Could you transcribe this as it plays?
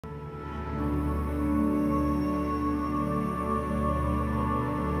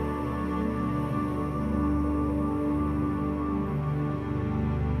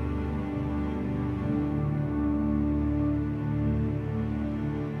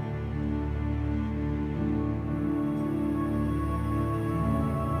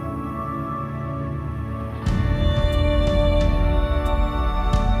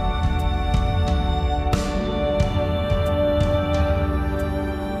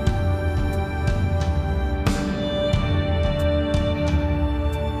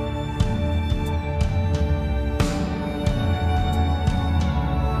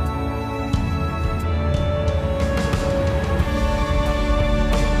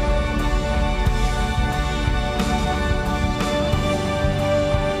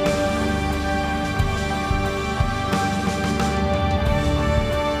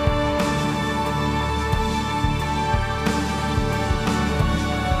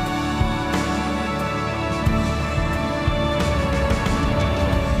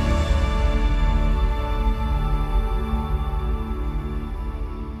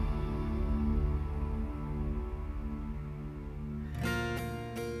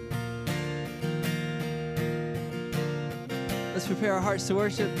Let's prepare our hearts to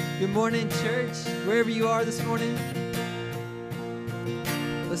worship. Good morning, church, wherever you are this morning.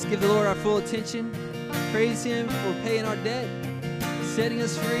 Let's give the Lord our full attention. Praise Him for paying our debt, setting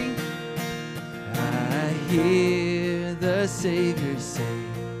us free. I hear the Savior say,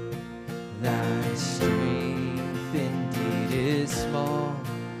 thy strength indeed is small.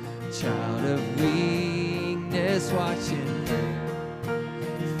 Child of weakness, watch and pray.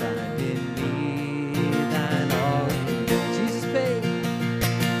 Find in me thine all. Jesus paid.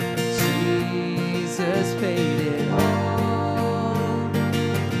 Jesus paid it all.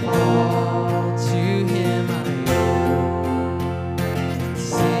 All to Him I owe.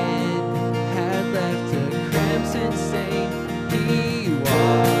 Sin had left a crimson stain. He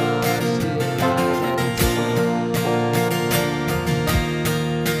washed it white as snow.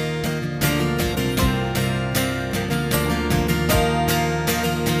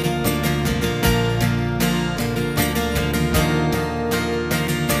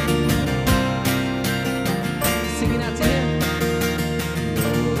 Singing out to Him.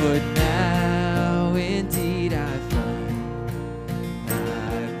 Lord, now indeed I find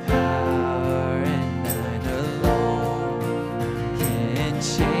Thy power and Thine alone can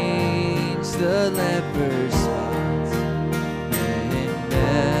change the leper's spots and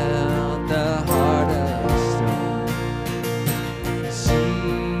melt the heart of stone.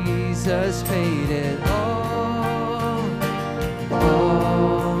 Jesus paid it all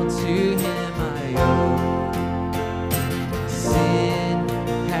to Him I owe. Sin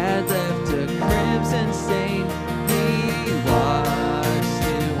had left a crimson stain. He washed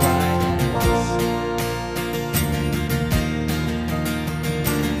it white as snow.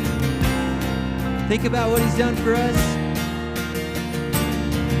 Think about what He's done for us.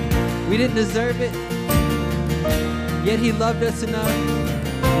 We didn't deserve it, yet He loved us enough.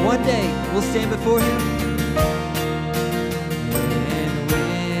 One day we'll stand before Him, and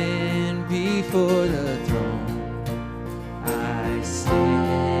when before the throne I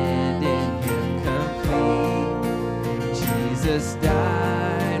stand in Him complete. Jesus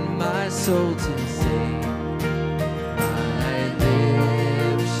died my soul to save. My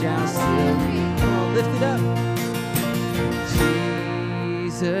lips shall still be. Come on, lift it up.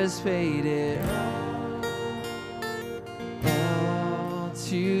 Jesus paid it all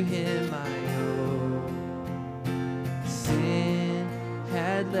to Him I owe. Sin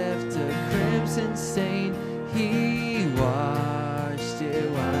had left a crimson stain. He washed it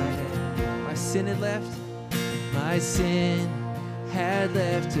white. My sin had left. My sin had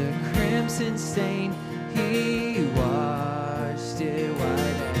left a crimson stain. He washed it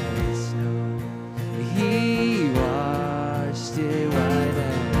white as snow. He washed it white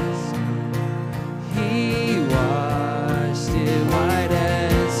as snow. He washed it white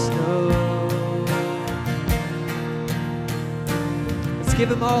as snow. Let's give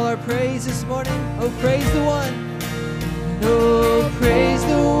Him all our praise this morning. Oh, praise the one. Oh, praise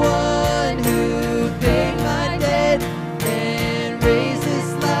the one who paid my debt and raised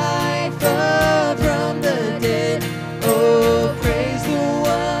His life up from the dead. Oh, praise the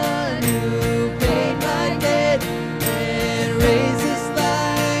one who paid my debt and raised His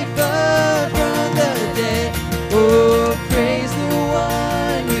life up from the dead. Oh, praise the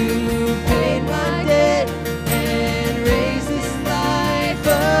one who paid my debt and raised His life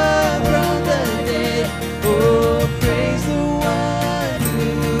up from the dead. Oh, praise the one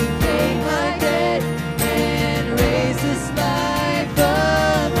who paid my debt and raised His life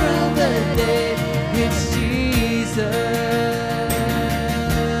up from the dead. It's Jesus.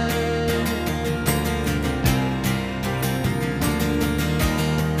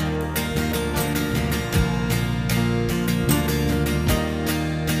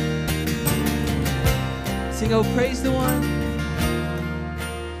 Sing, oh, praise the one.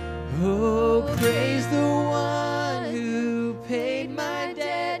 Oh, praise the one who paid my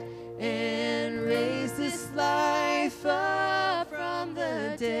debt and raised His life up from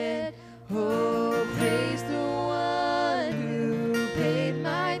the dead. Oh, praise the one who paid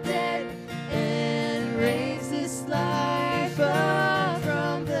my debt and raised His life up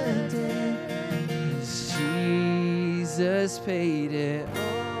from the dead. Jesus paid it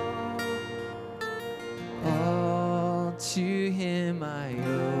all to Him I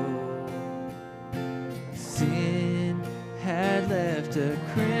owe. Sin had left a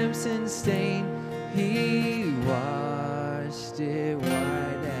crimson stain. He washed it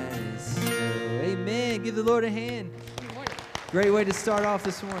white as snow. Amen. Give the Lord a hand. Good morning. Great way to start off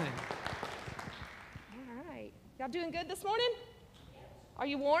this morning. All right. Y'all doing good this morning? Are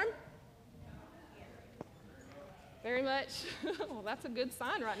you warm? Very much. Well, that's a good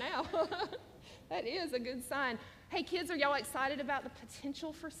sign right now. That is a good sign. Hey, kids, are y'all excited about the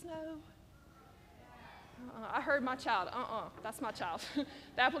potential for snow? I heard my child. That's my child.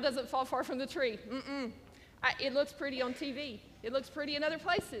 The apple doesn't fall far from the tree. It looks pretty on TV. It looks pretty in other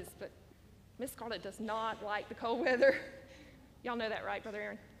places, but Miss Scarlett does not like the cold weather. Y'all know that, right, Brother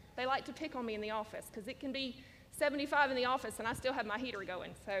Aaron? They like to pick on me in the office because it can be 75 in the office and I still have my heater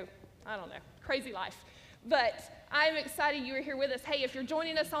going. So, I don't know. Crazy life. But I'm excited you were here with us. Hey, if you're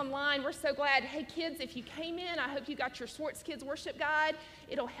joining us online, we're so glad. Hey, kids, if you came in, I hope you got your Swartz Kids Worship Guide.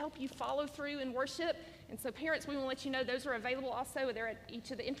 It'll help you follow through in worship. And so, parents, we want to let you know those are available also. They're at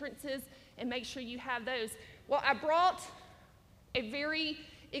each of the entrances, and make sure you have those. Well, I brought a very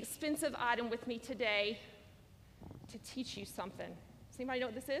expensive item with me today to teach you something. Does anybody know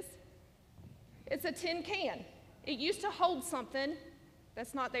what this is? It's a tin can. It used to hold something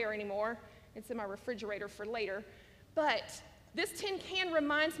that's not there anymore. It's in my refrigerator for later. But this tin can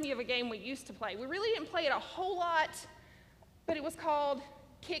reminds me of a game we used to play. We really didn't play it a whole lot, but it was called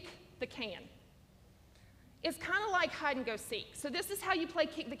Kick the Can. It's kind of like hide and go seek. So this is how you play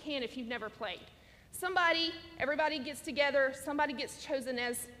Kick the Can if you've never played. Everybody gets together, somebody gets chosen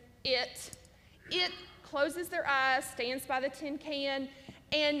as it. It closes their eyes, stands by the tin can,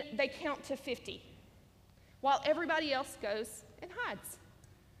 and they count to 50, while everybody else goes and hides.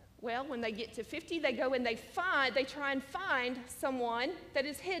 Well, when they get to 50, they go and they try and find someone that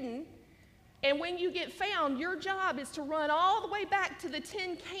is hidden. And when you get found, your job is to run all the way back to the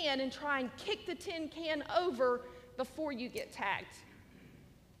tin can and try and kick the tin can over before you get tagged.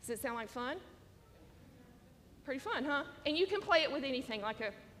 Does it sound like fun? Pretty fun, huh? And you can play it with anything, like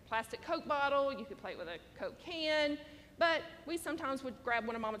a plastic Coke bottle. You could play it with a Coke can. But we sometimes would grab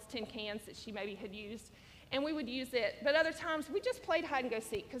one of Mama's tin cans that she maybe had used, and we would use it. But other times, we just played hide and go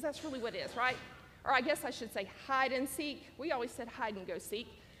seek, because that's really what it is, right? Or I guess I should say hide and seek. We always said hide and go seek.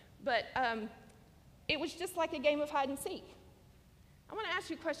 But it was just like a game of hide and seek. I want to ask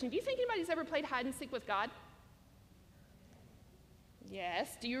you a question. Do you think anybody's ever played hide and seek with God?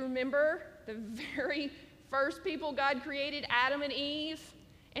 Yes. Do you remember the very first people God created, Adam and Eve?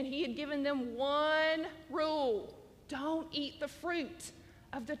 And he had given them one rule. Don't eat the fruit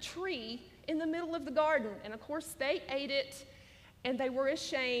of the tree in the middle of the garden. And of course, they ate it, and they were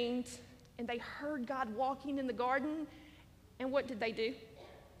ashamed, and they heard God walking in the garden. And what did they do?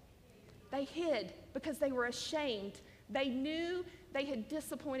 They hid because they were ashamed. They knew they had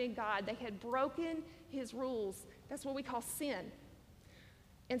disappointed God. They had broken his rules. That's what we call sin.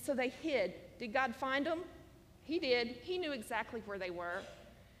 And so they hid. Did God find them? He did. He knew exactly where they were.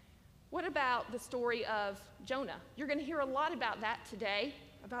 What about the story of Jonah? You're going to hear a lot about that today,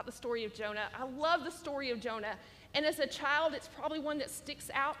 about the story of Jonah. I love the story of Jonah. And as a child, it's probably one that sticks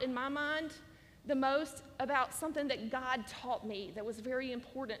out in my mind the most about something that God taught me that was very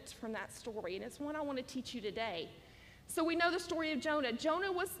important from that story. And it's one I want to teach you today. So we know the story of Jonah.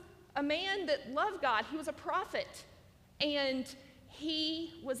 Jonah was a man that loved God. He was a prophet. And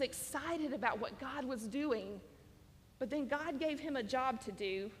he was excited about what God was doing. But then God gave him a job to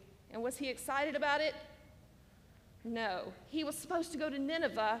do. And was he excited about it? No. He was supposed to go to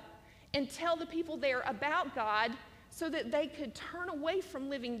Nineveh and tell the people there about God so that they could turn away from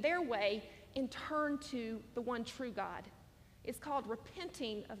living their way and turn to the one true God. It's called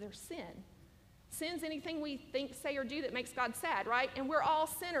repenting of their sin. Sin's anything we think, say, or do that makes God sad, right? And we're all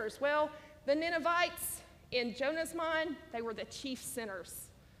sinners. Well, the Ninevites, in Jonah's mind, they were the chief sinners.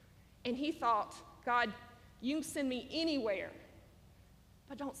 And he thought, God, you can send me anywhere,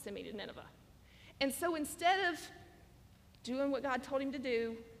 but don't send me to Nineveh. And so instead of doing what God told him to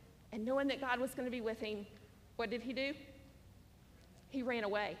do and knowing that God was going to be with him, what did he do? He ran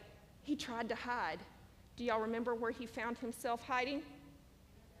away. He tried to hide. Do y'all remember where he found himself hiding?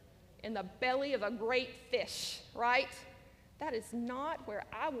 In the belly of a great fish, right? That is not where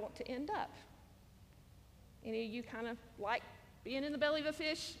I want to end up. Any of you kind of like being in the belly of a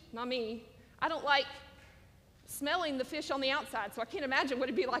fish? Not me. I don't like smelling the fish on the outside, so I can't imagine what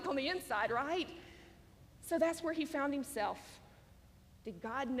it'd be like on the inside, right? So that's where he found himself. Did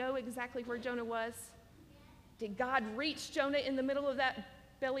God know exactly where Jonah was? Did God reach Jonah in the middle of that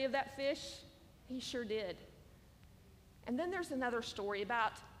belly of that fish? He sure did. And then there's another story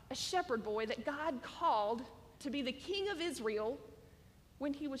about a shepherd boy that God called to be the king of Israel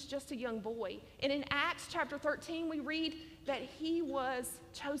when he was just a young boy. And in Acts chapter 13, we read that he was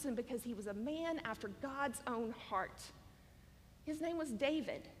chosen because he was a man after God's own heart. His name was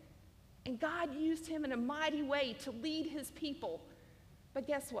David. And God used him in a mighty way to lead his people. But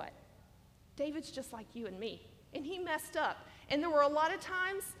guess what? David's just like you and me. And he messed up. And there were a lot of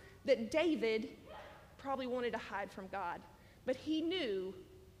times that David probably wanted to hide from God. But he knew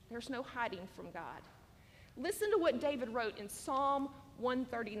There's no hiding from God. Listen to what David wrote in Psalm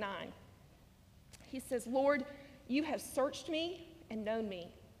 139. He says, Lord, you have searched me and known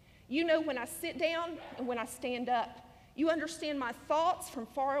me. You know when I sit down and when I stand up. You understand my thoughts from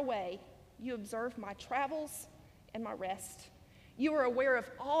far away. You observe my travels and my rest. You are aware of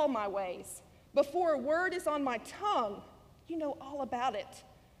all my ways. Before a word is on my tongue, you know all about it.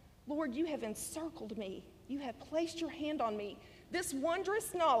 Lord, you have encircled me. You have placed your hand on me. This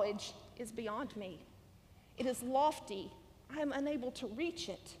wondrous knowledge is beyond me. It is lofty. I am unable to reach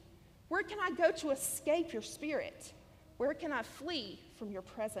it. Where can I go to escape your spirit? Where can I flee from your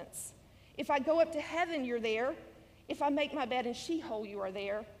presence? If I go up to heaven, you're there. If I make my bed in Sheol, you are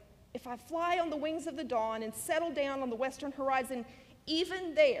there. If I fly on the wings of the dawn and settle down on the western horizon,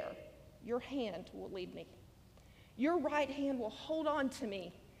 even there, your hand will lead me. Your right hand will hold on to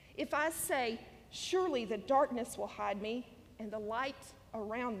me. If I say, surely the darkness will hide me, and the light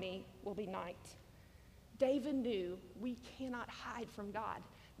around me will be night. David knew we cannot hide from God.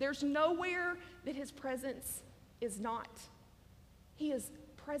 There's nowhere that his presence is not. He is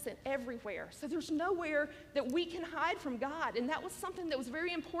present everywhere. So there's nowhere that we can hide from God. And that was something that was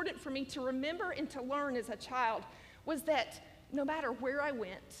very important for me to remember and to learn as a child, was that no matter where I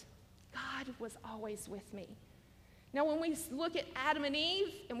went, God was always with me. Now, when we look at Adam and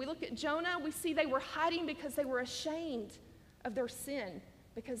Eve and we look at Jonah, we see they were hiding because they were ashamed of their sin,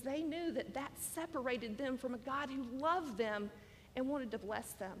 because they knew that that separated them from a God who loved them and wanted to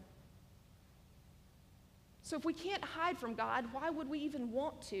bless them. So if we can't hide from God, why would we even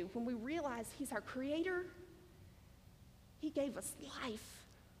want to when we realize he's our creator? He gave us life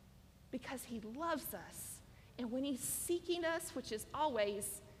because he loves us. And when he's seeking us, which is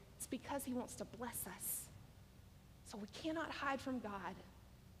always, it's because he wants to bless us. So we cannot hide from God.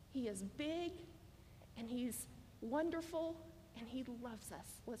 He is big, and he's wonderful, and he loves us.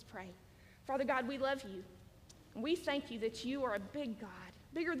 Let's pray. Father God, we love you. And we thank you that you are a big God,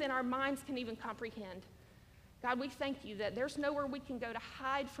 bigger than our minds can even comprehend. God, we thank you that there's nowhere we can go to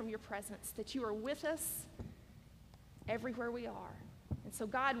hide from your presence, that you are with us everywhere we are. And so,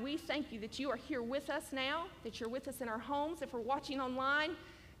 God, we thank you that you are here with us now, that you're with us in our homes. If we're watching online,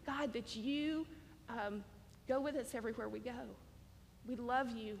 God, that you go with us everywhere we go. We love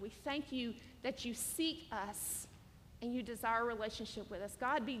you. We thank you that you seek us and you desire a relationship with us.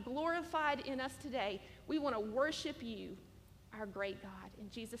 God, be glorified in us today. We want to worship you, our great God. In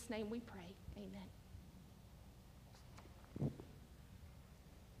Jesus' name we pray. Amen.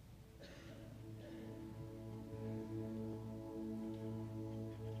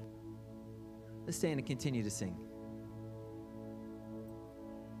 Let's stand and continue to sing.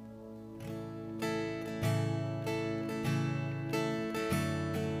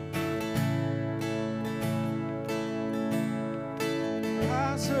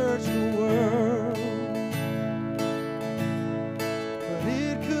 I searched the world, but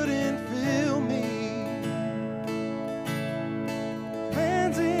it couldn't fill me.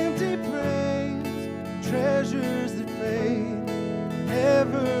 Man's empty praise, treasures that fade,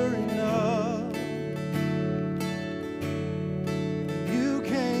 never enough. You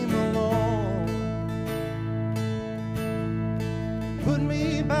came along, put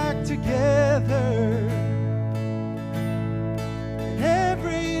me back together.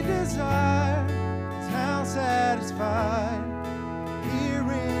 Every desire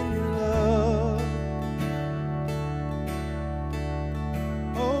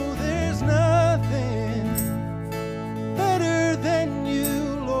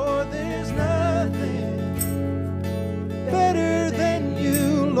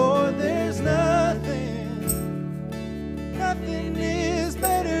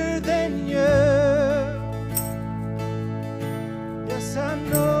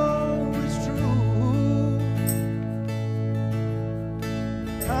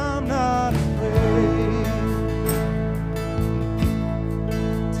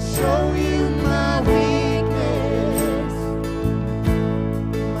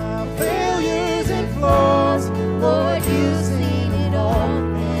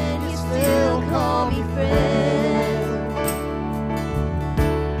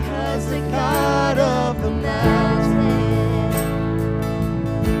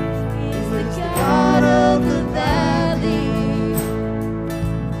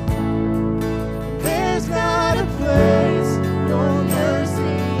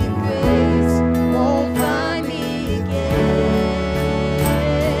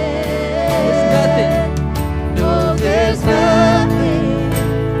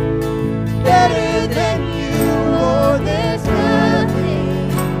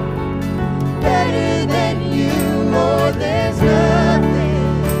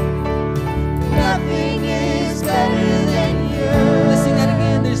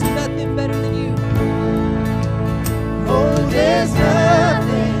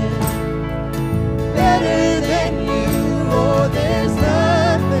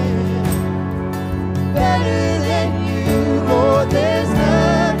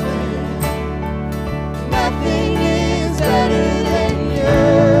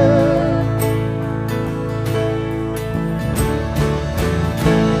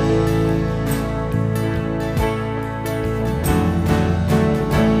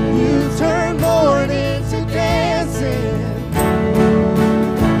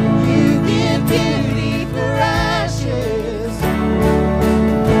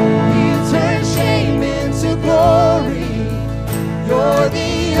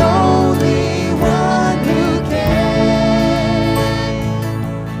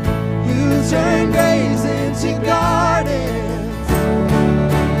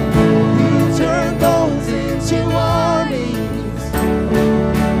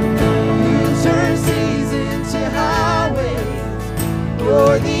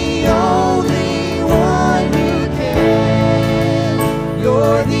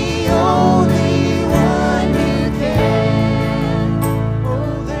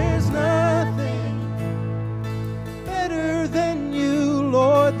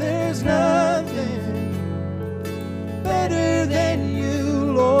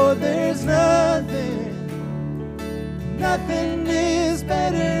Nothing is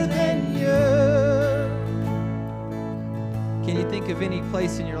better than you. Can you think of any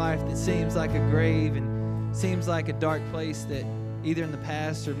place in your life that seems like a grave and seems like a dark place that either in the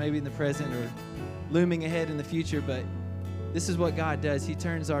past or maybe in the present or looming ahead in the future? But this is what God does. He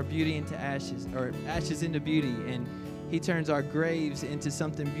turns our beauty into ashes, or ashes into beauty, and He turns our graves into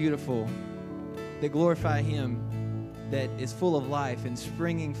something beautiful that glorify Him, that is full of life and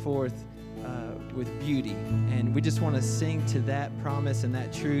springing forth with beauty. And we just want to sing to that promise and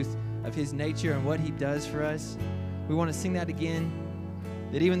that truth of His nature and what He does for us. We want to sing that again,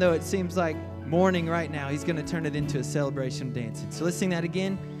 that even though it seems like mourning right now, He's going to turn it into a celebration of dancing. So let's sing that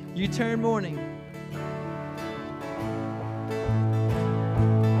again. You turn mourning.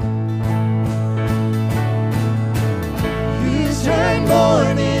 You turn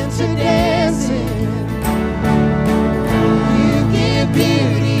mourning to dancing. You give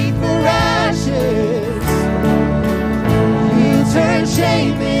beauty for ashes. You turn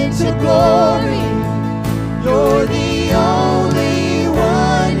shame into glory. You're the only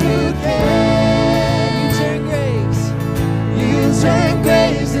one who can. You turn graves. You turn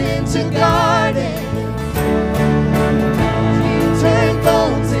graves into gardens. You turn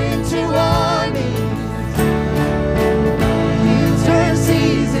bones into armies. You turn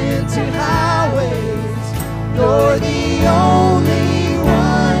seas into highways. You're the only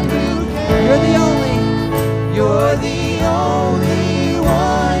one who can. You're the only. You're the only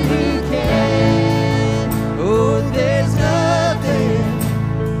one who can. Oh, there's nothing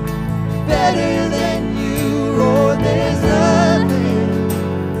better than you. Oh, there's nothing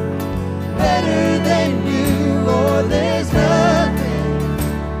better than you. Oh, there's nothing.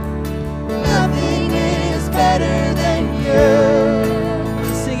 Nothing is better than you.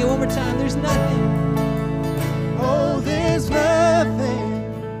 Let's sing it one more time. There's nothing. Oh, there's nothing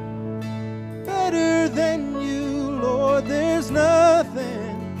better than you, Lord. There's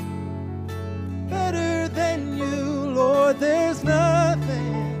nothing better than you, Lord. There's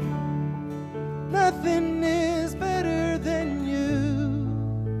nothing. Nothing is better than you.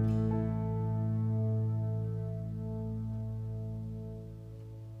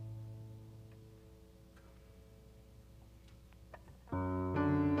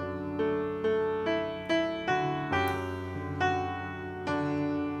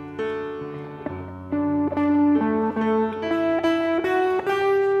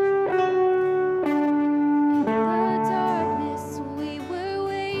 The darkness, we were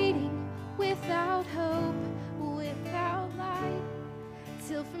waiting without hope, without light,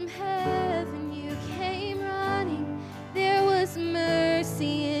 till from heaven you came running. There was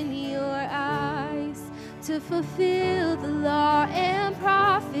mercy in your eyes to fulfill the law and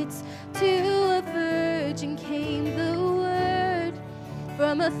prophets. To a virgin came the word,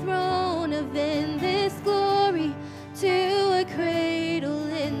 from a throne of endless glory to a cradle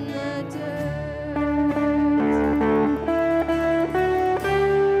in the dirt.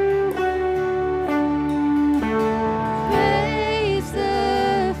 Praise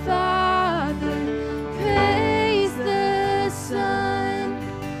the Father, praise the Son,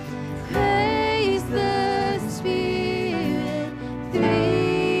 praise the Spirit,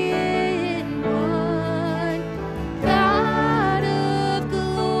 three in one. God of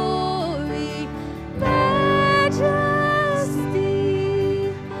glory, majesty,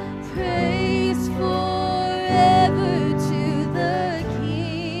 praise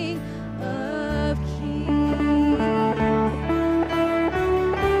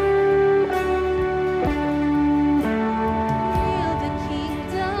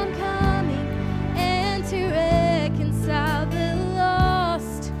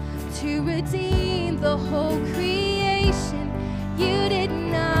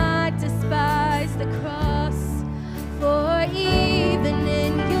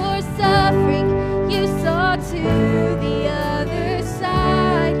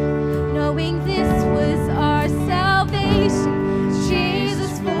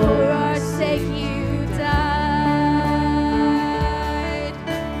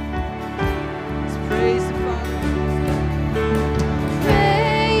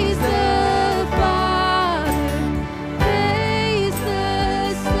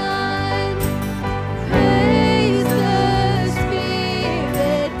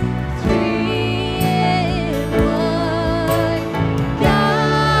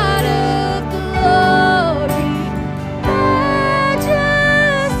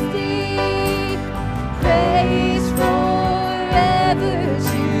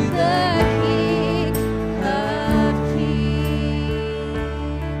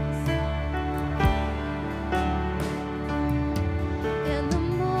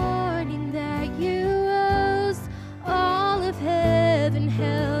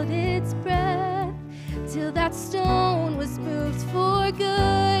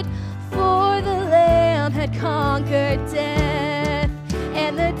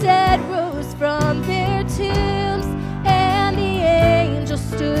dead rose from their tombs, and the angels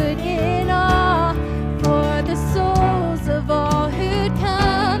stood in awe, for the souls of all who'd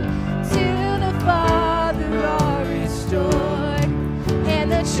come to the Father are restored,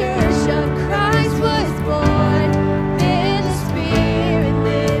 and the church of Christ was born. Then the Spirit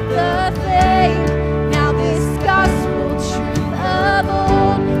lit the flame. Now this gospel truth of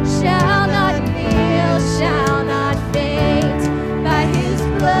old shall not kneel, shall not faint. By His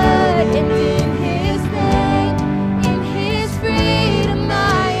blood and in His name, in His freedom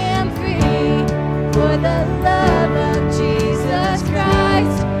I am free. For the love of Jesus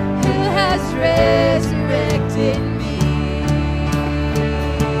Christ, who has resurrected me.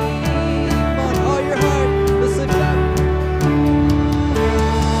 Come on, all your heart. Let's lift it up.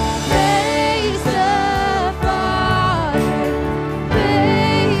 Praise the Father,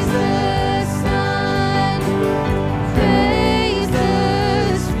 praise the Son, praise the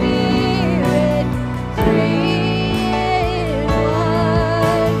Spirit, three in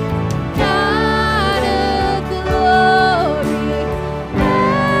one. God of glory,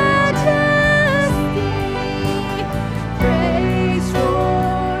 majesty, praise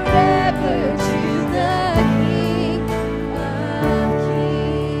forever to the King of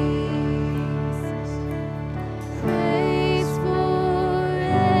Kings. Praise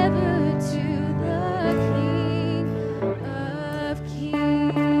forever to the King of Kings.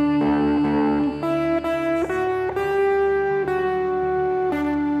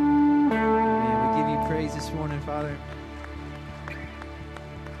 Man, we give you praise this morning, Father.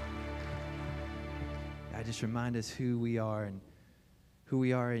 God, just remind us who we are and who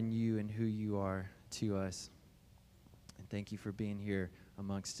we are in you and who you are to us. And thank you for being here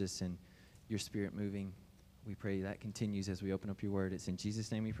amongst us and your Spirit moving. We pray that continues as we open up your word. It's in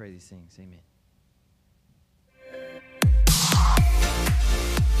Jesus' name we pray these things. Amen.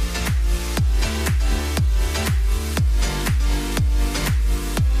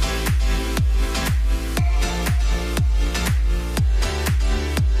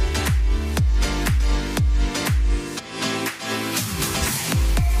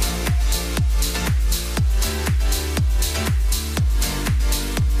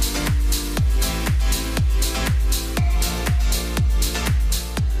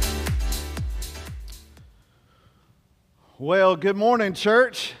 Well, good morning,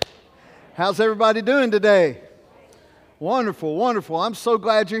 church. How's everybody doing today? Wonderful, wonderful. I'm so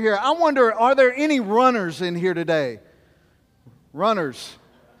glad you're here. I wonder, are there any runners in here today? Runners?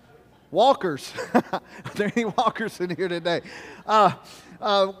 Walkers? Are there any walkers in here today?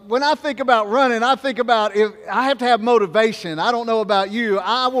 When I think about running, I think about if I have to have motivation. I don't know about you.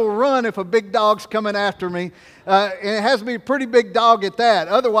 I will run if a big dog's coming after me. And it has to be a pretty big dog at that.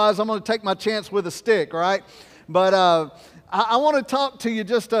 Otherwise, I'm going to take my chance with a stick, right? But I want to talk to you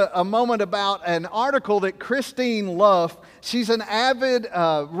just a moment about an article that Christine Luff, she's an avid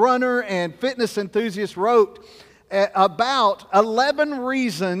runner and fitness enthusiast, wrote about 11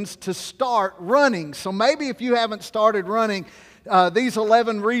 reasons to start running. So maybe if you haven't started running, these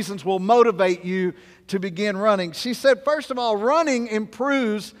 11 reasons will motivate you to begin running. She said, first of all, running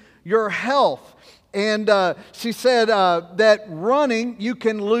improves your health. And she said that running, you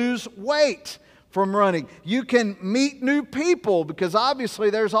can lose weight from running. You can meet new people because obviously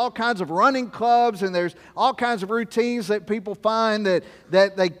there's all kinds of running clubs and there's all kinds of routines that people find that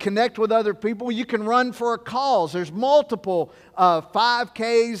they connect with other people. You can run for a cause. There's multiple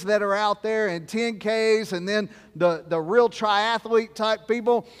 5Ks that are out there and 10Ks, and then the real triathlete type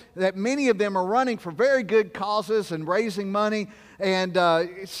people, that many of them are running for very good causes and raising money. And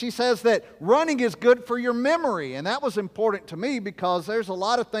she says that running is good for your memory. And that was important to me because there's a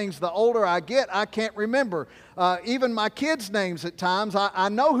lot of things the older I get, I can't remember. Even my kids' names at times, I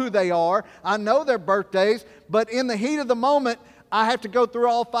know who they are. I know their birthdays. But in the heat of the moment, I have to go through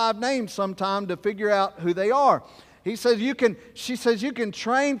all 5 names sometime to figure out who they are. She says you can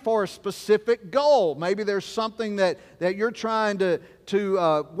train for a specific goal. Maybe there's something that you're trying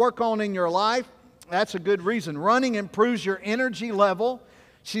to work on in your life. That's a good reason. Running improves your energy level.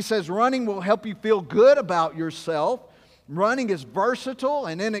 She says running will help you feel good about yourself. Running is versatile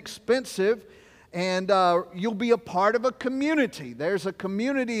and inexpensive, and you'll be a part of a community. There's a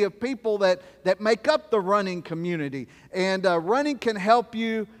community of people that make up the running community, and running can help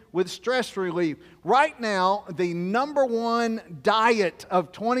you with stress relief. Right now, the number one diet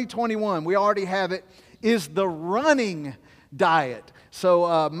of 2021, we already have it, is the running diet.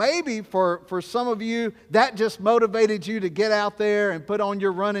 So maybe for some of you, that just motivated you to get out there and put on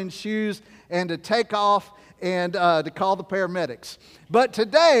your running shoes and to take off and to call the paramedics. But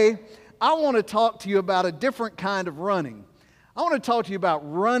today, I want to talk to you about a different kind of running. I I want to talk to you about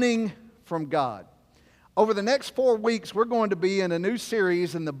running from God. Over the next 4 weeks, we're going to be in a new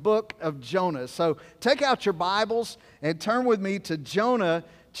series in the book of Jonah. So take out your Bibles and turn with me to Jonah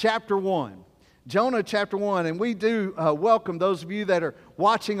chapter 1. Jonah chapter 1, and we do welcome those of you that are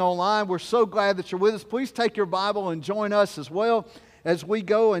watching online. We're so glad that you're with us. Please take your Bible and join us as well as we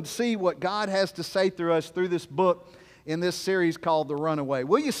go and see what God has to say through us through this book in this series called The Runaway.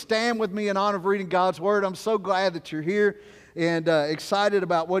 Will you stand with me in honor of reading God's Word? I'm so glad that you're here and excited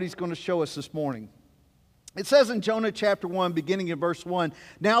about what He's going to show us this morning. It says in Jonah chapter 1, beginning in verse 1,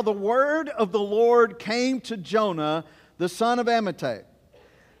 "Now the word of the Lord came to Jonah, the son of Amittai,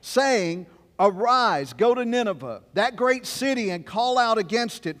 saying, Arise, go to Nineveh, that great city, and call out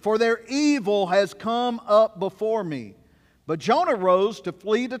against it, for their evil has come up before me. But Jonah rose to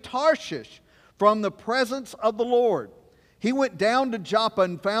flee to Tarshish from the presence of the Lord. He went down to Joppa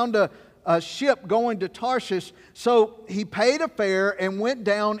and found a ship going to Tarshish. So he paid a fare and went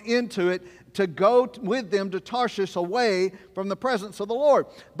down into it to go with them to Tarshish away from the presence of the Lord.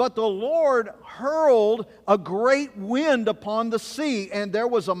 But the Lord hurled a great wind upon the sea, and there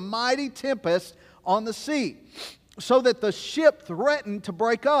was a mighty tempest on the sea, so that the ship threatened to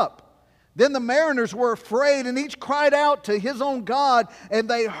break up. Then the mariners were afraid, and each cried out to his own God, and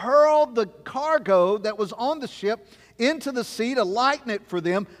they hurled the cargo that was on the ship into the sea to lighten it for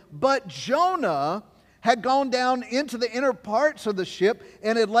them. But Jonah had gone down into the inner parts of the ship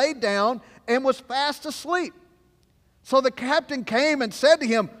and had laid down and was fast asleep. So the captain came and said to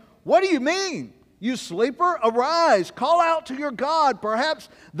him, What do you mean, you sleeper? Arise, call out to your God. Perhaps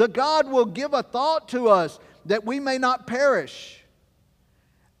the God will give a thought to us that we may not perish.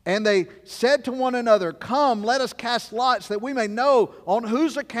 And they said to one another, Come, let us cast lots that we may know on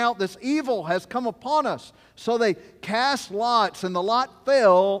whose account this evil has come upon us. So they cast lots, and the lot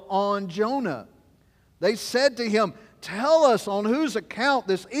fell on Jonah. They said to him, Tell us on whose account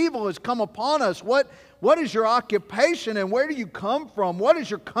this evil has come upon us. What is your occupation, and where do you come from? What is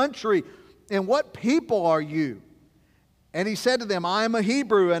your country, and what people are you? And he said to them, I am a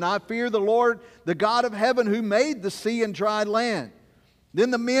Hebrew, and I fear the Lord, the God of heaven, who made the sea and dry land. Then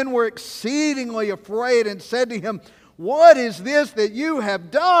the men were exceedingly afraid and said to him, What is this that you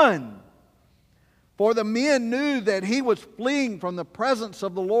have done? For the men knew that he was fleeing from the presence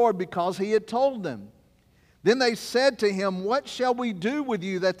of the Lord, because he had told them. Then they said to him, What shall we do with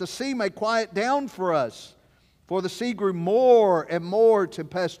you that the sea may quiet down for us? For the sea grew more and more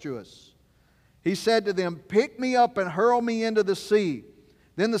tempestuous. He said to them, Pick me up and hurl me into the sea.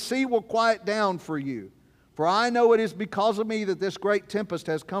 Then the sea will quiet down for you. For I know it is because of me that this great tempest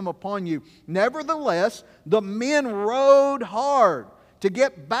has come upon you. Nevertheless, the men rowed hard to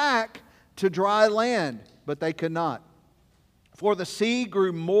get back to dry land, but they could not. For the sea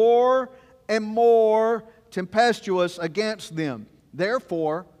grew more and more tempestuous against them.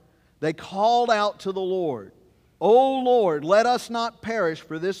 Therefore, they called out to the Lord, O Lord, let us not perish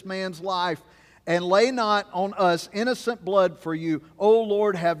for this man's life, and lay not on us innocent blood for you. O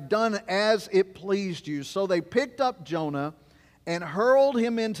Lord, have done as it pleased you. So they picked up Jonah and hurled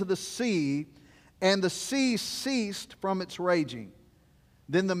him into the sea, and the sea ceased from its raging.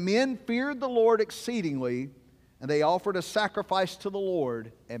 Then the men feared the Lord exceedingly, and they offered a sacrifice to the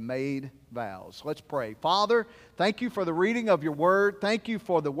Lord and made vows. Let's pray. Father, thank you for the reading of your word. Thank you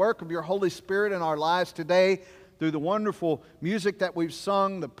for the work of your Holy Spirit in our lives today through the wonderful music that we've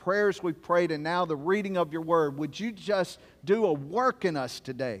sung, the prayers we've prayed, and now the reading of your word. Would you just do a work in us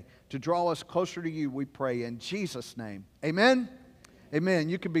today to draw us closer to you, we pray, in Jesus' name. Amen? Amen.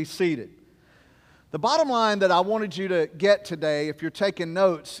 You can be seated. The bottom line that I wanted you to get today, if you're taking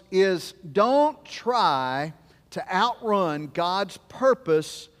notes, is don't try to outrun God's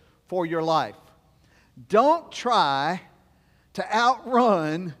purpose for your life. Don't try to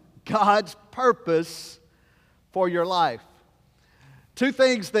outrun God's purpose for your life. Two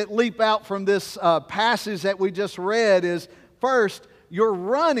things that leap out from this passage that we just read is, first, your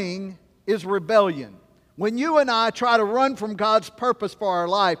running is rebellion. When you and I try to run from God's purpose for our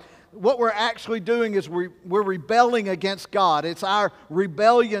life, what we're actually doing is we're rebelling against God. It's our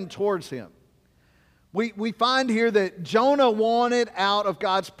rebellion towards Him. We find here that Jonah wanted out of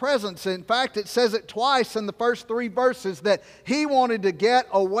God's presence. In fact, it says it twice in the first 3 verses that he wanted to get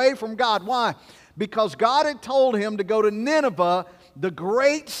away from God. Why? Because God had told him to go to Nineveh, the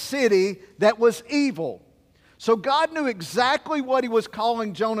great city that was evil. So God knew exactly what He was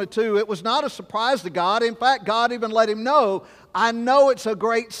calling Jonah to. It was not a surprise to God. In fact, God even let him know, I know it's a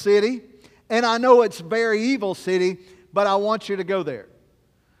great city, and I know it's a very evil city, but I want you to go there.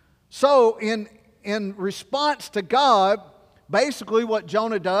 So in response to God, basically what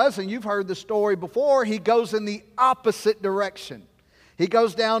Jonah does, and you've heard the story before, he goes in the opposite direction. He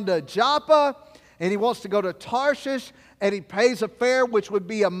goes down to Joppa, and he wants to go to Tarshish, and he pays a fare which would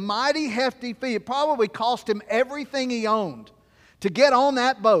be a mighty hefty fee. It probably cost him everything he owned to get on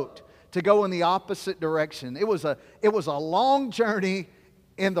that boat to go in the opposite direction. It was a long journey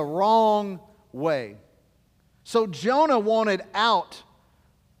in the wrong way. So Jonah wanted out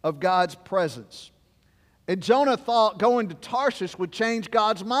of God's presence. And Jonah thought going to Tarshish would change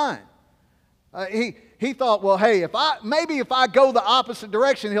God's mind. He thought, well, hey, if I go the opposite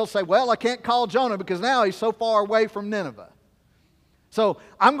direction, he'll say, well, I can't call Jonah because now he's so far away from Nineveh. So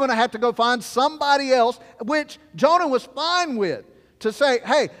I'm going to have to go find somebody else, which Jonah was fine with, to say,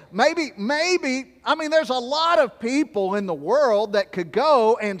 hey, maybe, I mean, there's a lot of people in the world that could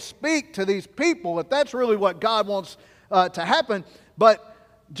go and speak to these people if that's really what God wants to happen. But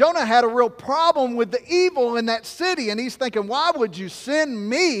Jonah had a real problem with the evil in that city, and he's thinking, why would you send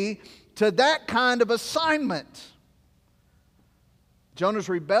me to that kind of assignment? Jonah's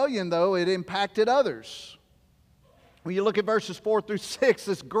rebellion, though, it impacted others. When you look at verses 4 through 6,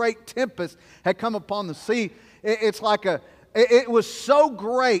 this great tempest had come upon the sea. It was so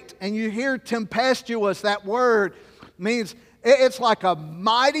great, and you hear tempestuous, that word means it's like a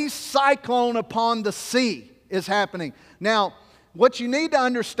mighty cyclone upon the sea is happening. Now, what you need to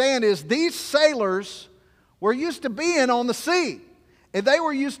understand is these sailors were used to being on the sea. And they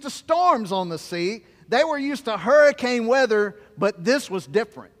were used to storms on the sea. They were used to hurricane weather, but this was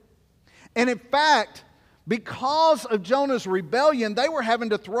different. And in fact, because of Jonah's rebellion, they were having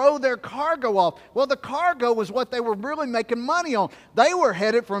to throw their cargo off. Well, the cargo was what they were really making money on. They were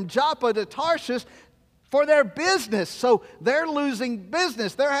headed from Joppa to Tarshish for their business. So they're losing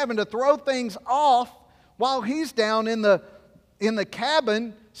business. They're having to throw things off while he's down in the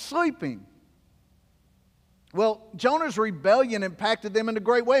cabin sleeping. Well, Jonah's rebellion impacted them in a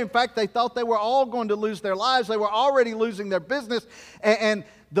great way. In fact, they thought they were all going to lose their lives. They were already losing their business. And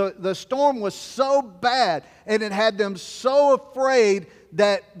the storm was so bad, and it had them so afraid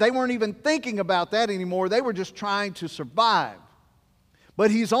that they weren't even thinking about that anymore. They were just trying to survive. But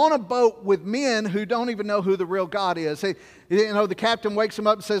he's on a boat with men who don't even know who the real God is. The captain wakes him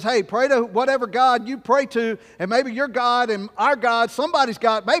up and says, hey, pray to whatever God you pray to, and maybe your God and our God, somebody's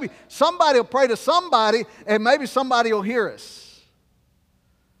God. Maybe somebody will pray to somebody, and maybe somebody will hear us.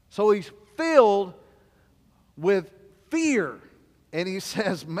 So he's filled with fear, and he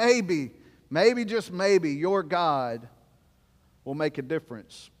says, maybe, just maybe, your God will make a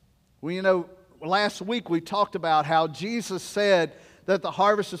difference. Well, last week we talked about how Jesus said that the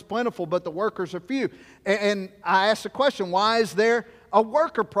harvest is plentiful, but the workers are few. And I asked the question, why is there a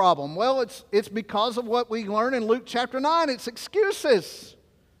worker problem? Well, it's because of what we learn in Luke chapter 9. It's excuses.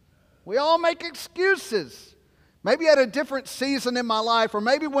 We all make excuses. Maybe at a different season in my life, or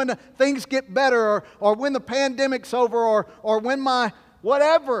maybe when things get better, or when the pandemic's over, or when my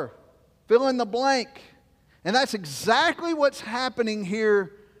whatever, fill in the blank. And that's exactly what's happening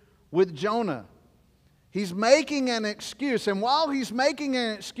here with Jonah. He's making an excuse, and while he's making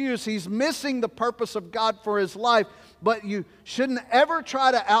an excuse, he's missing the purpose of God for his life. But you shouldn't ever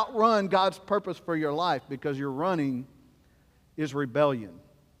try to outrun God's purpose for your life, because your running is rebellion.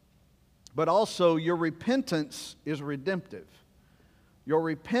 But also, your repentance is redemptive. Your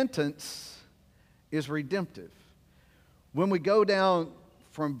repentance is redemptive. When we go down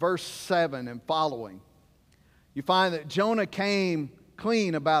from verse 7 and following, you find that Jonah came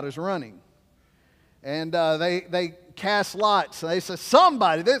clean about his running. And they cast lots. They say,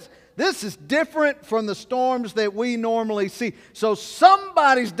 somebody, this is different from the storms that we normally see. So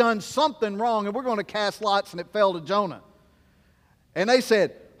somebody's done something wrong, and we're going to cast lots, and it fell to Jonah. And they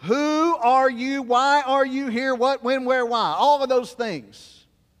said, who are you? Why are you here? What, when, where, why? All of those things.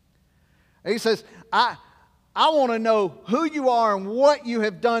 And he says, I want to know who you are and what you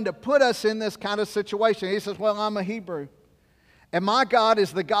have done to put us in this kind of situation. He says, well, I'm a Hebrew. And my God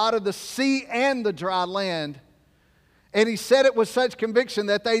is the God of the sea and the dry land. And he said it with such conviction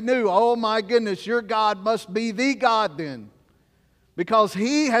that they knew, oh my goodness, your God must be the God then. Because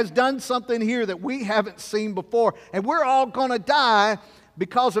he has done something here that we haven't seen before. And we're all going to die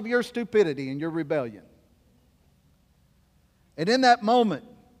because of your stupidity and your rebellion. And in that moment,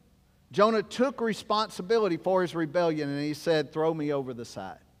 Jonah took responsibility for his rebellion, and he said, throw me over the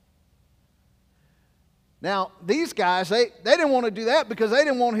side. Now, these guys, they didn't want to do that because they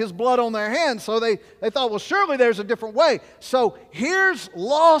didn't want his blood on their hands. So they thought, well, surely there's a different way. So here's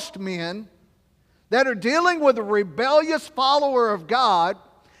lost men that are dealing with a rebellious follower of God,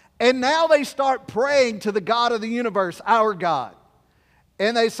 and now they start praying to the God of the universe, our God.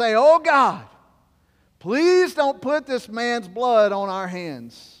 And they say, oh God, Please don't put this man's blood on our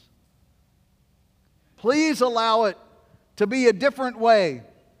hands. Please allow it to be a different way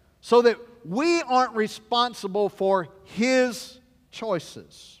so that we aren't responsible for his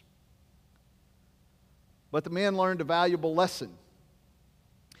choices. But the men learned a valuable lesson.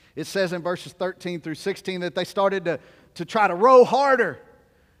 It says in verses 13 through 16 that they started to try to row harder.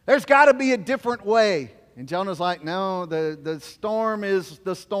 There's got to be a different way. And Jonah's like, no, the storm is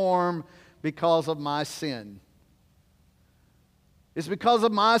the storm because of my sin. It's because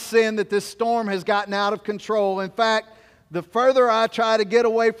of my sin that this storm has gotten out of control. In fact, the further I try to get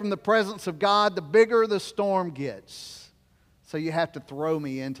away from the presence of God, the bigger the storm gets. So you have to throw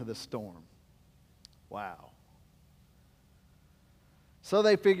me into the storm. Wow. So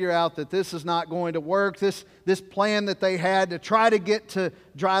they figure out that this is not going to work. This plan that they had to try to get to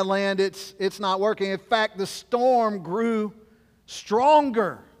dry land, it's not working. In fact, the storm grew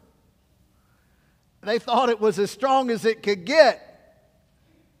stronger. They thought it was as strong as it could get,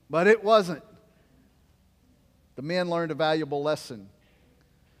 but it wasn't. The men learned a valuable lesson.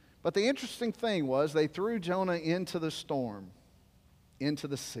 But the interesting thing was they threw Jonah into the storm, into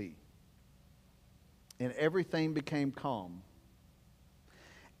the sea, and everything became calm.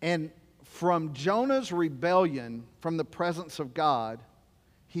 And from Jonah's rebellion from the presence of God,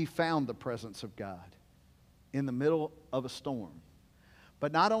 he found the presence of God in the middle of a storm.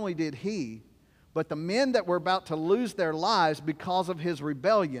 But not only did he, but the men that were about to lose their lives because of his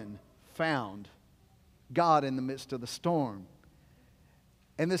rebellion found God in the midst of the storm.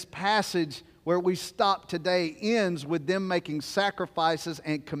 And this passage where we stop today ends with them making sacrifices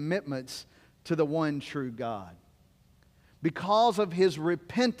and commitments to the one true God. Because of his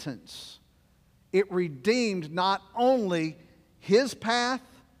repentance, it redeemed not only his path,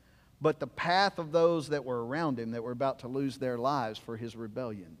 but the path of those that were around him that were about to lose their lives for his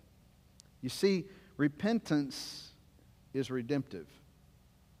rebellion. You see, repentance is redemptive.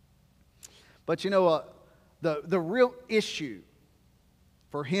 But you know, the real issue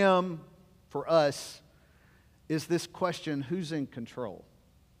for him, for us, is this question, who's in control?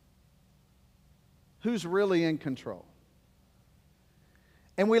 Who's really in control?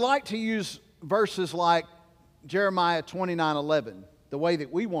 And we like to use verses like Jeremiah 29:11, the way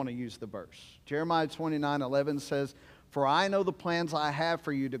that we want to use the verse. Jeremiah 29:11 says, "For I know the plans I have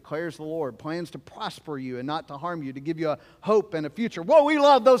for you, declares the Lord, plans to prosper you and not to harm you, to give you a hope and a future." Well, we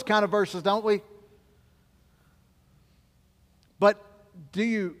love those kind of verses, don't we? But do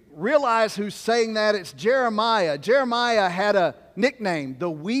you realize who's saying that? It's Jeremiah. Jeremiah had a nickname, the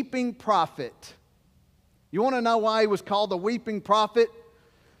weeping prophet. You want to know why he was called the weeping prophet?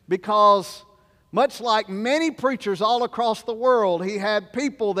 Because much like many preachers all across the world, he had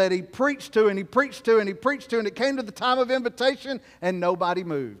people that he preached to and he preached to and he preached to, and it came to the time of invitation and nobody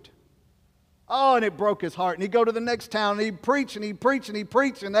moved. Oh, and it broke his heart. And he'd go to the next town and he'd preach and he'd preach and he'd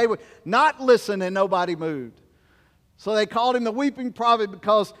preach, and they would not listen and nobody moved. So they called him the weeping prophet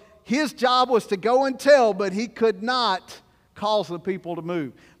because his job was to go and tell, but he could not cause the people to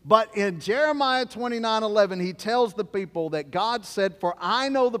move. But in Jeremiah 29:11, he tells the people that God said, "For I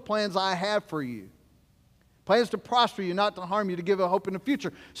know the plans I have for you. Plans to prosper you, not to harm you, to give a hope in the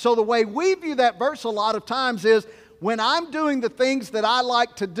future." So the way we view that verse a lot of times is, when I'm doing the things that I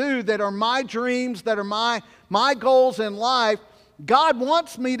like to do, that are my dreams, that are my goals in life, God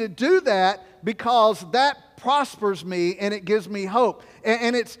wants me to do that because that prospers me and it gives me hope.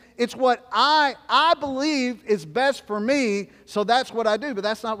 And it's what I believe is best for me, so that's what I do. But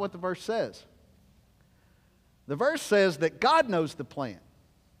that's not what the verse says. The verse says that God knows the plan.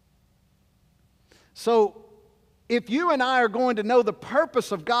 So if you and I are going to know the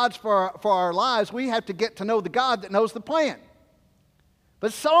purpose of God's for our lives, we have to get to know the God that knows the plan.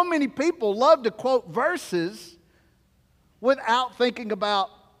 But so many people love to quote verses without thinking about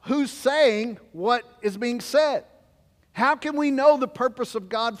who's saying what is being said. How can we know the purpose of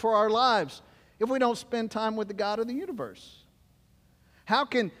God for our lives if we don't spend time with the God of the universe? How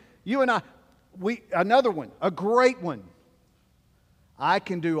can you and I, another one, a great one, I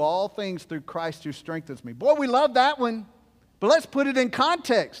can do all things through Christ who strengthens me. Boy, we love that one. But let's put it in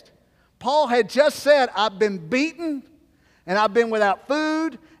context. Paul had just said, I've been beaten and I've been without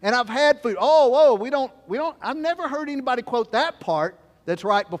food and I've had food. I've never heard anybody quote that part that's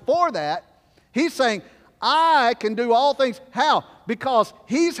right before that. He's saying, I can do all things. How? Because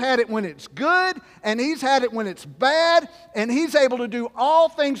he's had it when it's good and he's had it when it's bad, and he's able to do all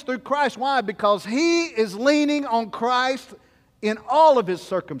things through Christ. Why? Because he is leaning on Christ in all of his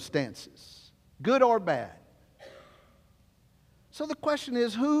circumstances, good or bad. So the question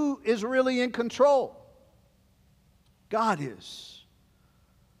is, who is really in control? God is.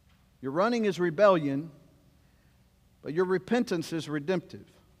 Your running is rebellion, but your repentance is redemptive.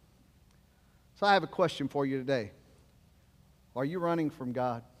 So I have a question for you today. Are you running from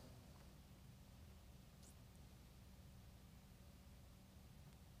God?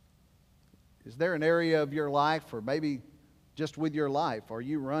 Is there an area of your life, or maybe just with your life, are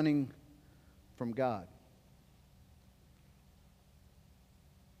you running from God?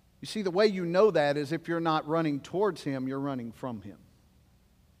 You see, the way you know that is if you're not running towards Him, you're running from Him.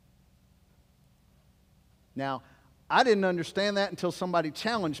 Now, I didn't understand that until somebody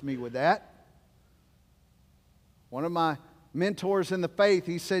challenged me with that. One of my mentors in the faith,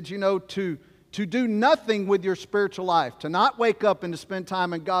 he said, you know, to do nothing with your spiritual life, to not wake up and to spend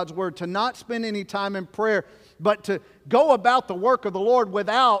time in God's Word, to not spend any time in prayer, but to go about the work of the Lord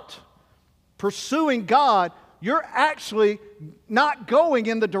without pursuing God, you're actually not going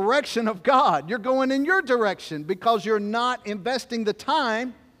in the direction of God. You're going in your direction because you're not investing the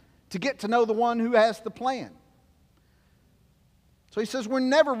time to get to know the one who has the plan. So he says we're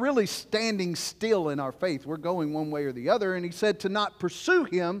never really standing still in our faith. We're going one way or the other. And he said to not pursue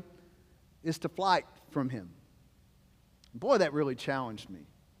Him is to flight from Him. Boy, that really challenged me.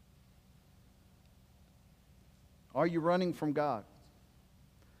 Are you running from God?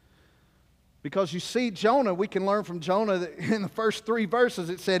 Because you see, Jonah, we can learn from Jonah that in the first 3 verses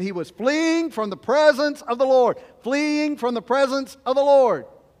it said he was fleeing from the presence of the Lord. Fleeing from the presence of the Lord.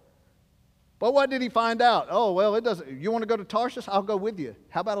 But what did he find out? Oh, well, it doesn't. You want to go to Tarshish? I'll go with you.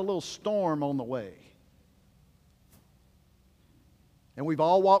 How about a little storm on the way? And we've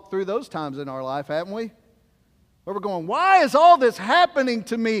all walked through those times in our life, haven't we? Where we're going, why is all this happening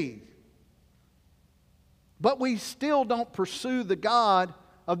to me? But we still don't pursue the God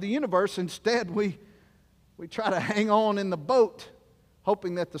of the universe. Instead, we try to hang on in the boat,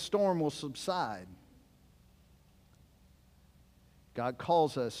 hoping that the storm will subside. God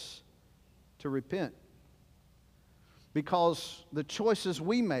calls us to repent because the choices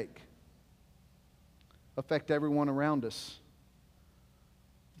we make affect everyone around us.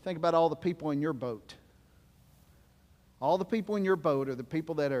 Think about all the people in your boat. All the people in your boat are the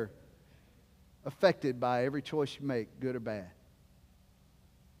people that are affected by every choice you make, good or bad.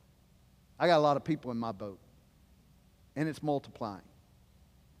 I got a lot of people in my boat, and it's multiplying.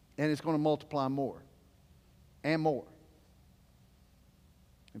 And it's going to multiply more and more.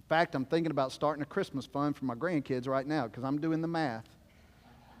 In fact, I'm thinking about starting a Christmas fund for my grandkids right now because I'm doing the math.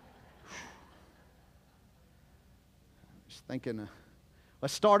 Just thinking,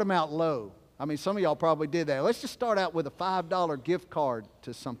 let's start them out low. I mean, some of y'all probably did that. Let's just start out with a $5 gift card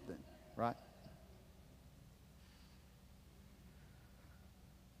to something, right?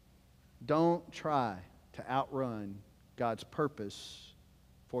 Don't try to outrun God's purpose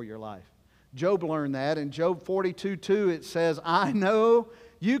for your life. Job learned that. In Job 42:2 it says, I know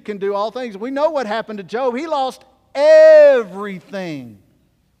you can do all things. We know what happened to Job. He lost everything.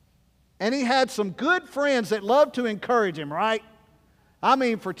 And he had some good friends that loved to encourage him, right? I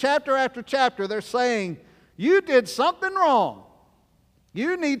mean, for chapter after chapter, they're saying, you did something wrong.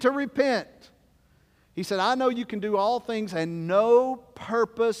 You need to repent. He said, I know you can do all things, and no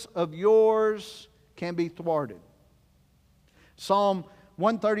purpose of yours can be thwarted. Psalm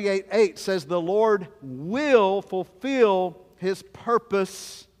 138:8 says, the Lord will fulfill His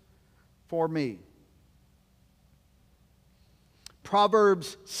purpose for me.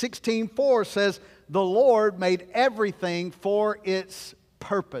 Proverbs 16:4 says, the Lord made everything for its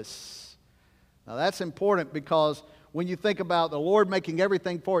purpose. Now that's important because when you think about the Lord making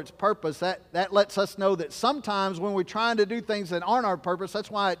everything for its purpose, that lets us know that sometimes when we're trying to do things that aren't our purpose,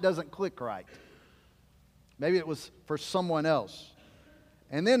 that's why it doesn't click right. Maybe it was for someone else.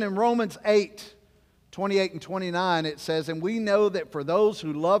 And then in Romans 8:28 and 29, it says, and we know that for those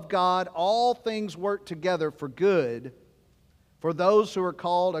who love God, all things work together for good, for those who are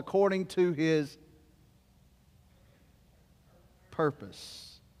called according to His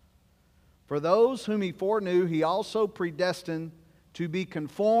purpose. For those whom He foreknew, He also predestined to be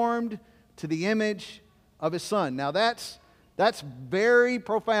conformed to the image of His Son. Now that's very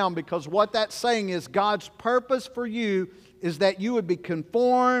profound because what that's saying is God's purpose for you is that you would be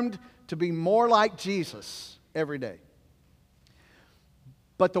conformed to be more like Jesus every day.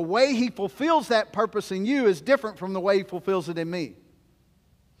 But the way He fulfills that purpose in you is different from the way He fulfills it in me.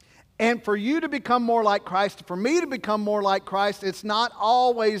 And for you to become more like Christ, for me to become more like Christ, it's not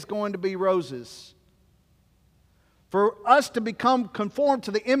always going to be roses. For us to become conformed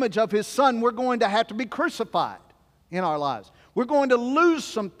to the image of His Son, we're going to have to be crucified in our lives. We're going to lose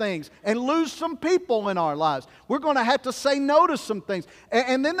some things and lose some people in our lives. We're going to have to say no to some things.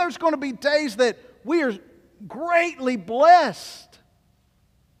 And then there's going to be days that we are greatly blessed.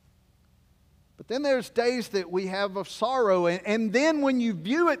 Then there's days that we have of sorrow. And then when you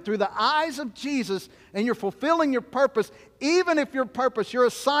view it through the eyes of Jesus and you're fulfilling your purpose, even if your purpose, your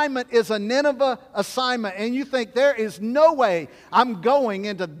assignment is a Nineveh assignment, and you think there is no way I'm going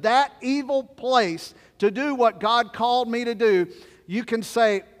into that evil place to do what God called me to do, you can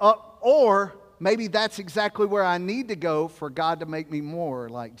say, or maybe that's exactly where I need to go for God to make me more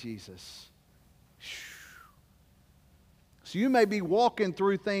like Jesus. So you may be walking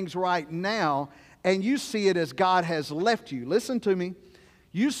through things right now, and you see it as God has left you. Listen to me.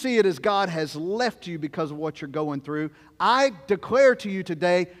 You see it as God has left you because of what you're going through. I declare to you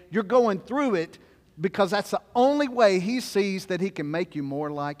today, you're going through it because that's the only way He sees that He can make you more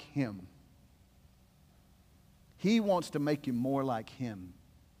like Him. He wants to make you more like Him.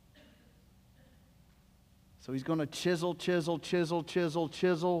 So He's going to chisel, chisel, chisel, chisel,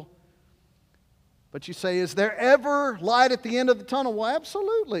 chisel. But you say, is there ever light at the end of the tunnel? Well,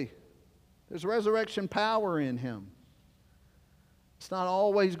 absolutely. There's resurrection power in Him. It's not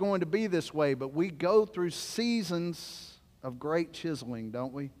always going to be this way, but we go through seasons of great chiseling,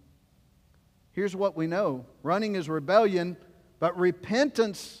 don't we? Here's what we know. Running is rebellion, but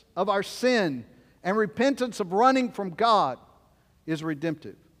repentance of our sin and repentance of running from God is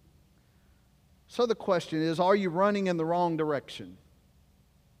redemptive. So the question is, are you running in the wrong direction?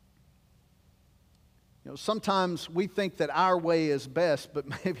 You know, sometimes we think that our way is best, but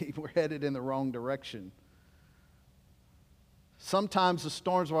maybe we're headed in the wrong direction. Sometimes the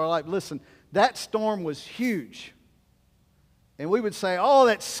storms of our life, listen, that storm was huge. And we would say, oh,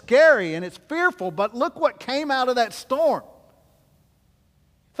 that's scary and it's fearful, but look what came out of that storm.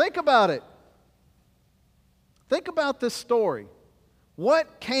 Think about it. Think about this story.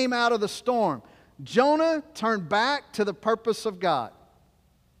 What came out of the storm? Jonah turned back to the purpose of God.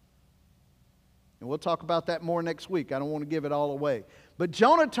 And we'll talk about that more next week. I don't want to give it all away. But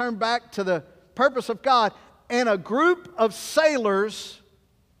Jonah turned back to the purpose of God, and a group of sailors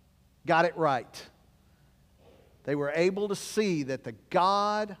got it right. They were able to see that the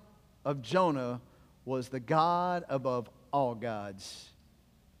God of Jonah was the God above all gods.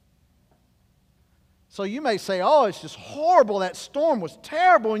 So you may say, oh, it's just horrible. That storm was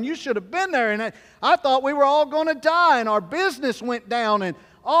terrible, and you should have been there. And I thought we were all going to die, and our business went down, and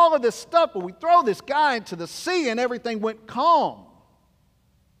all of this stuff, but we throw this guy into the sea and everything went calm.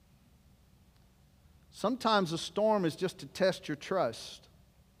 Sometimes a storm is just to test your trust,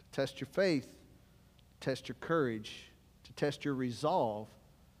 to test your faith, to test your courage, to test your resolve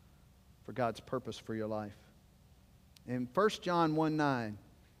for God's purpose for your life. And 1 John 1:9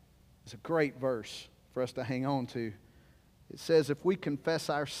 is a great verse for us to hang on to. It says, if we confess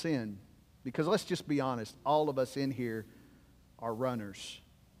our sin, because let's just be honest, all of us in here are runners.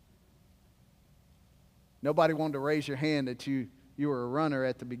 Nobody wanted to raise your hand that you were a runner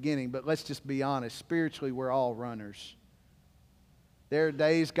at the beginning, but let's just be honest. Spiritually, we're all runners. There are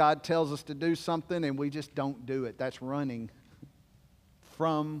days God tells us to do something and we just don't do it. That's running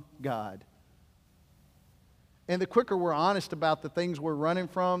from God. And the quicker we're honest about the things we're running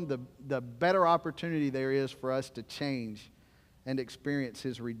from, the better opportunity there is for us to change and experience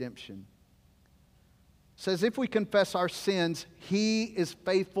His redemption. It says, if we confess our sins, He is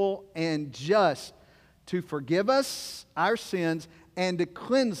faithful and just to forgive us our sins and to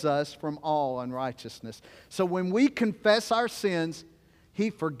cleanse us from all unrighteousness. So when we confess our sins,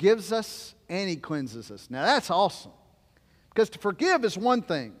 He forgives us and He cleanses us. Now that's awesome. Because to forgive is one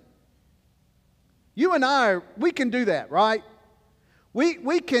thing. You and I, we can do that, right?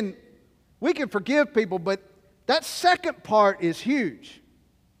 We can forgive people, but that second part is huge.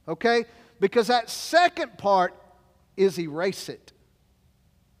 Okay? Because that second part is erase it.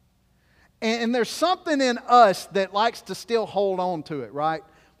 And there's something in us that likes to still hold on to it, right?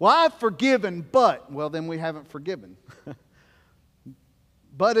 Well, I've forgiven, but, well, then we haven't forgiven.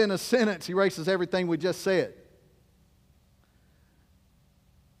 But in a sentence erases everything we just said.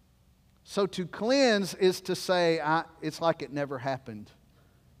 So to cleanse is to say, it's like it never happened.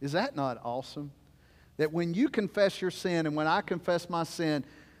 Is that not awesome? That when you confess your sin and when I confess my sin,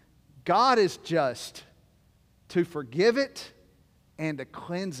 God is just to forgive it and to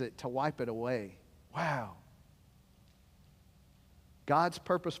cleanse it, to wipe it away. Wow. God's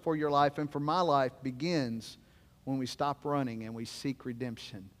purpose for your life and for my life begins when we stop running and we seek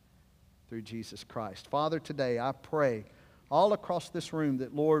redemption through Jesus Christ. Father, today I pray all across this room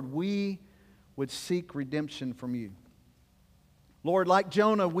that, Lord, we would seek redemption from You. Lord, like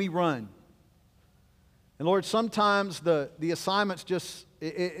Jonah, we run. And Lord, sometimes the assignment's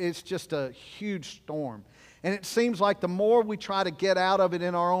it's just a huge storm. And it seems like the more we try to get out of it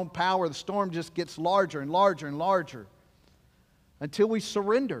in our own power, the storm just gets larger and larger and larger until we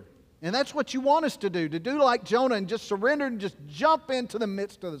surrender. And that's what you want us to do like Jonah and just surrender and just jump into the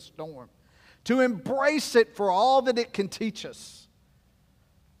midst of the storm, to embrace it for all that it can teach us.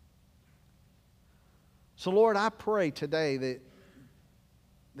 So Lord, I pray today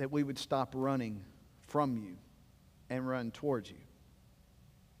that we would stop running from you and run towards you.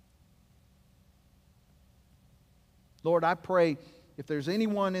 Lord, I pray if there's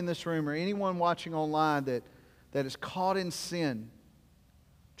anyone in this room or anyone watching online that is caught in sin,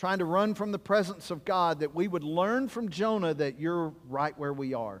 trying to run from the presence of God, that we would learn from Jonah that you're right where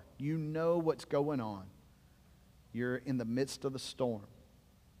we are. You know what's going on. You're in the midst of the storm.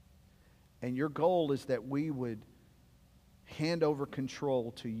 And your goal is that we would hand over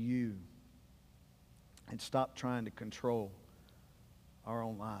control to you and stop trying to control our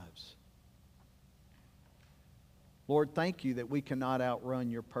own lives. Lord, thank you that we cannot outrun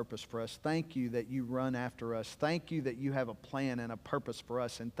your purpose for us. Thank you that you run after us. Thank you that you have a plan and a purpose for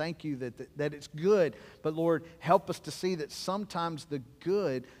us. And thank you that it's good. But Lord, help us to see that sometimes the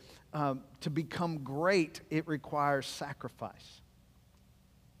good, to become great, it requires sacrifice.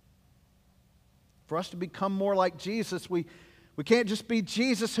 For us to become more like Jesus, we can't just be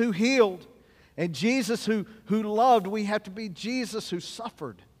Jesus who healed and Jesus who loved. We have to be Jesus who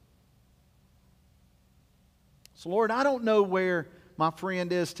suffered. So Lord, I don't know where my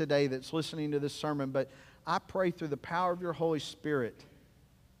friend is today that's listening to this sermon, but I pray through the power of your Holy Spirit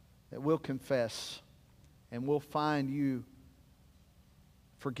that we'll confess and we'll find you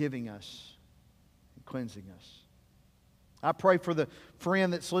forgiving us and cleansing us. I pray for the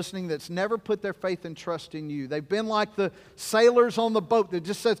friend that's listening that's never put their faith and trust in you. They've been like the sailors on the boat that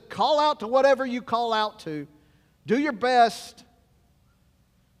just says, call out to whatever you call out to. Do your best.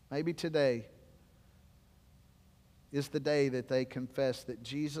 Maybe today is the day that they confess that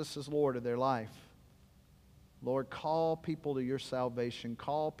Jesus is Lord of their life. Lord, call people to your salvation.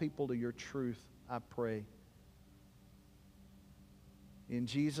 Call people to your truth, I pray. In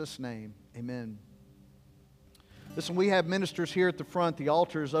Jesus' name, amen. Listen, we have ministers here at the front. The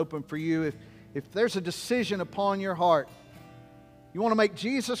altar is open for you. If there's a decision upon your heart, you want to make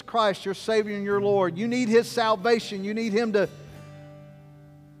Jesus Christ your Savior and your Lord, you need His salvation. You need Him to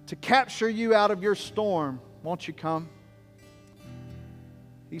capture you out of your storm. Won't you come?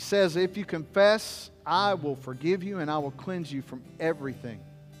 He says, if you confess, I will forgive you and I will cleanse you from everything.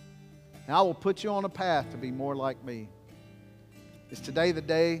 And I will put you on a path to be more like me. Is today the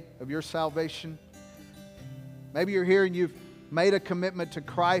day of your salvation? Maybe you're here and you've made a commitment to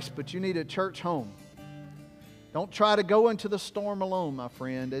Christ, but you need a church home. Don't try to go into the storm alone, my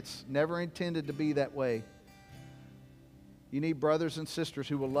friend. It's never intended to be that way. You need brothers and sisters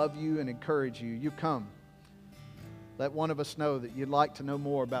who will love you and encourage you. You come. Let one of us know that you'd like to know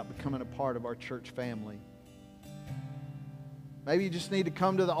more about becoming a part of our church family. Maybe you just need to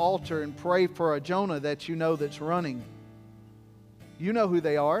come to the altar and pray for a Jonah that you know that's running. You know who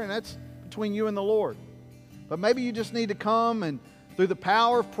they are, and that's between you and the Lord. But maybe you just need to come and through the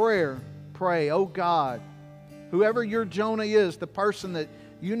power of prayer, pray, oh God, whoever your Jonah is, the person that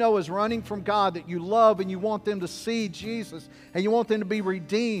you know is running from God, that you love and you want them to see Jesus and you want them to be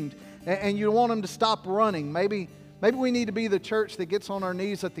redeemed and you want them to stop running. Maybe we need to be the church that gets on our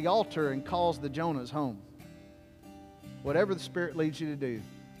knees at the altar and calls the Jonahs home. Whatever the Spirit leads you to do,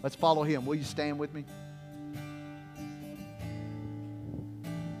 let's follow Him. Will you stand with me?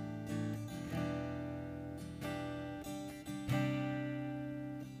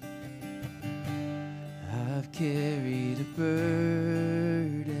 I've carried a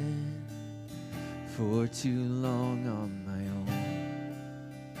burden for too long on my own.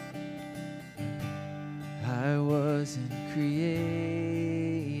 I wasn't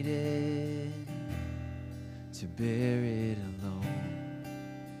created to bear it alone.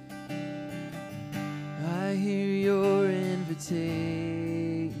 I hear your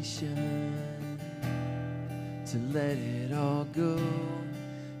invitation to let it all go,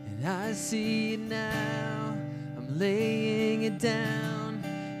 and I see it now. I'm laying it down,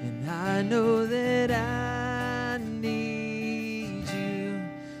 and I know that I need you.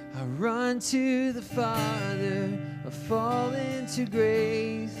 I run to the Father, I fall into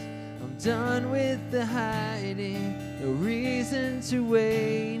grace. I'm done with the hiding, no reason to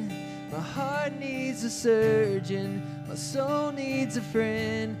wait. My heart needs a surgeon, my soul needs a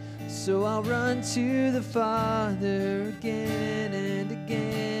friend. So I'll run to the Father again and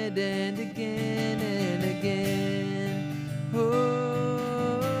again and again and again.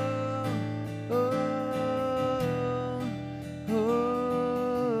 Oh, oh,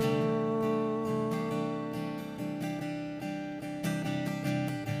 oh.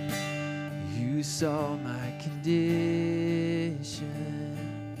 You saw my condition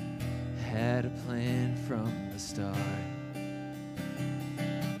had a plan from the start.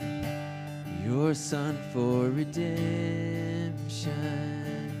 Your Son for redemption,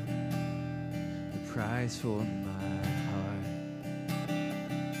 the price for my heart.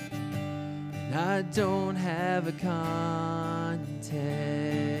 And I don't have a context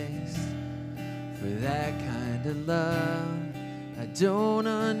for that kind of love. I don't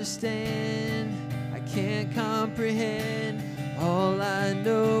understand, I can't comprehend. All I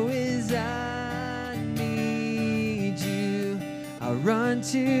know is I need you. I run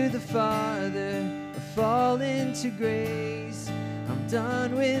to the Father, I fall into grace. I'm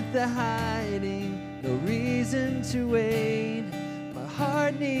done with the hiding, no reason to wait. My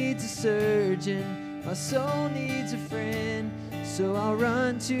heart needs a surgeon, my soul needs a friend. So I'll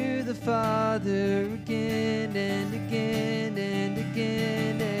run to the Father again and again and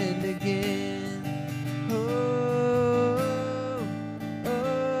again and again. Oh, oh,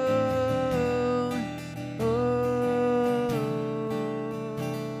 oh.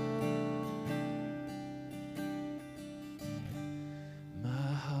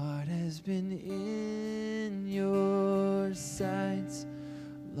 My heart has been in your sights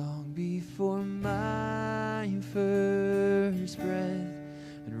long before my first breath,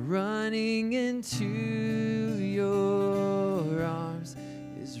 and running into your arms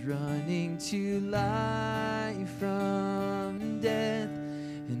is running to life from death.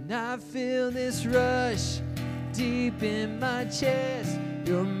 And I feel this rush deep in my chest.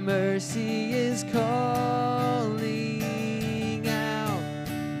 Your mercy is calling out.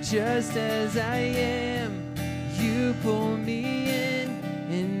 Just as I am, you pull me in,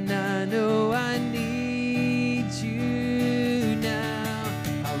 and I know I need you now.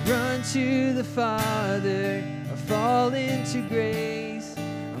 I run to the Father, I fall into grace.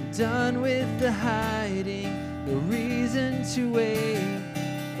 I'm done with the hiding, no reason to wait.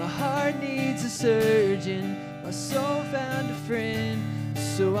 My heart needs a surgeon, my soul found a friend.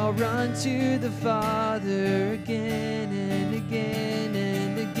 So I'll run to the Father again and again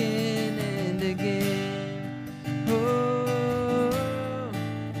and again and again. Oh,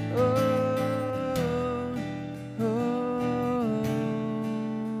 oh, oh.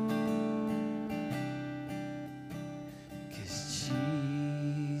 'Cause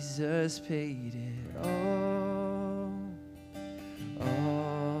Jesus paid it all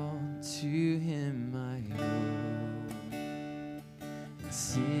to him I owe. And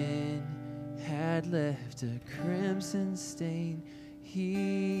sin had left a crimson stain,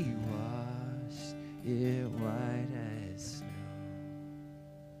 he washed it white as snow.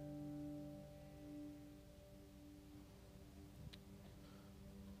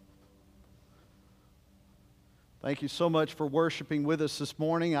 Thank you so much for worshiping with us this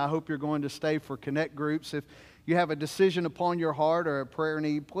morning. I hope you're going to stay for Connect groups. If you have a decision upon your heart or a prayer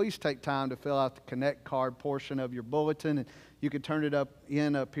need, please take time to fill out the Connect card portion of your bulletin. And you can turn it up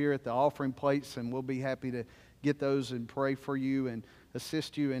here at the offering plates, and we'll be happy to get those and pray for you and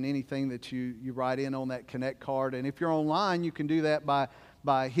assist you in anything that you write in on that Connect card. And if you're online, you can do that by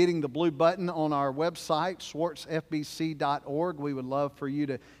hitting the blue button on our website, swartzfbc.org. We would love for you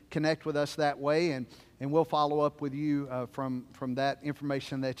to connect with us that way, and we'll follow up with you from that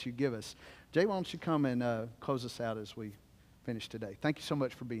information that you give us. Jay, why don't you come and close us out as we finish today. Thank you so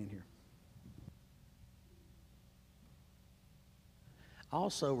much for being here.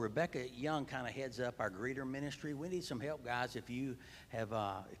 Also, Rebecca Young kind of heads up our greeter ministry. We need some help, guys. If you'd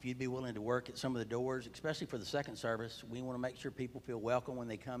be willing to work at some of the doors, especially for the second service, we want to make sure people feel welcome when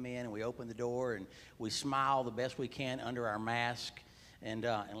they come in, and we open the door and we smile the best we can under our mask, and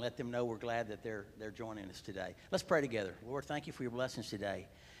let them know we're glad that they're joining us today. Let's pray together. Lord, thank you for your blessings today.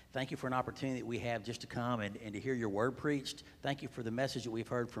 Thank you for an opportunity that we have just to come and to hear your word preached. Thank you for the message that we've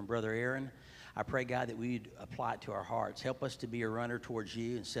heard from Brother Aaron. I pray, God, that we'd apply it to our hearts. Help us to be a runner towards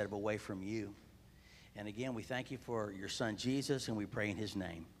you instead of away from you. And again, we thank you for your son, Jesus, and we pray in his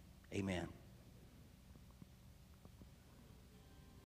name. Amen.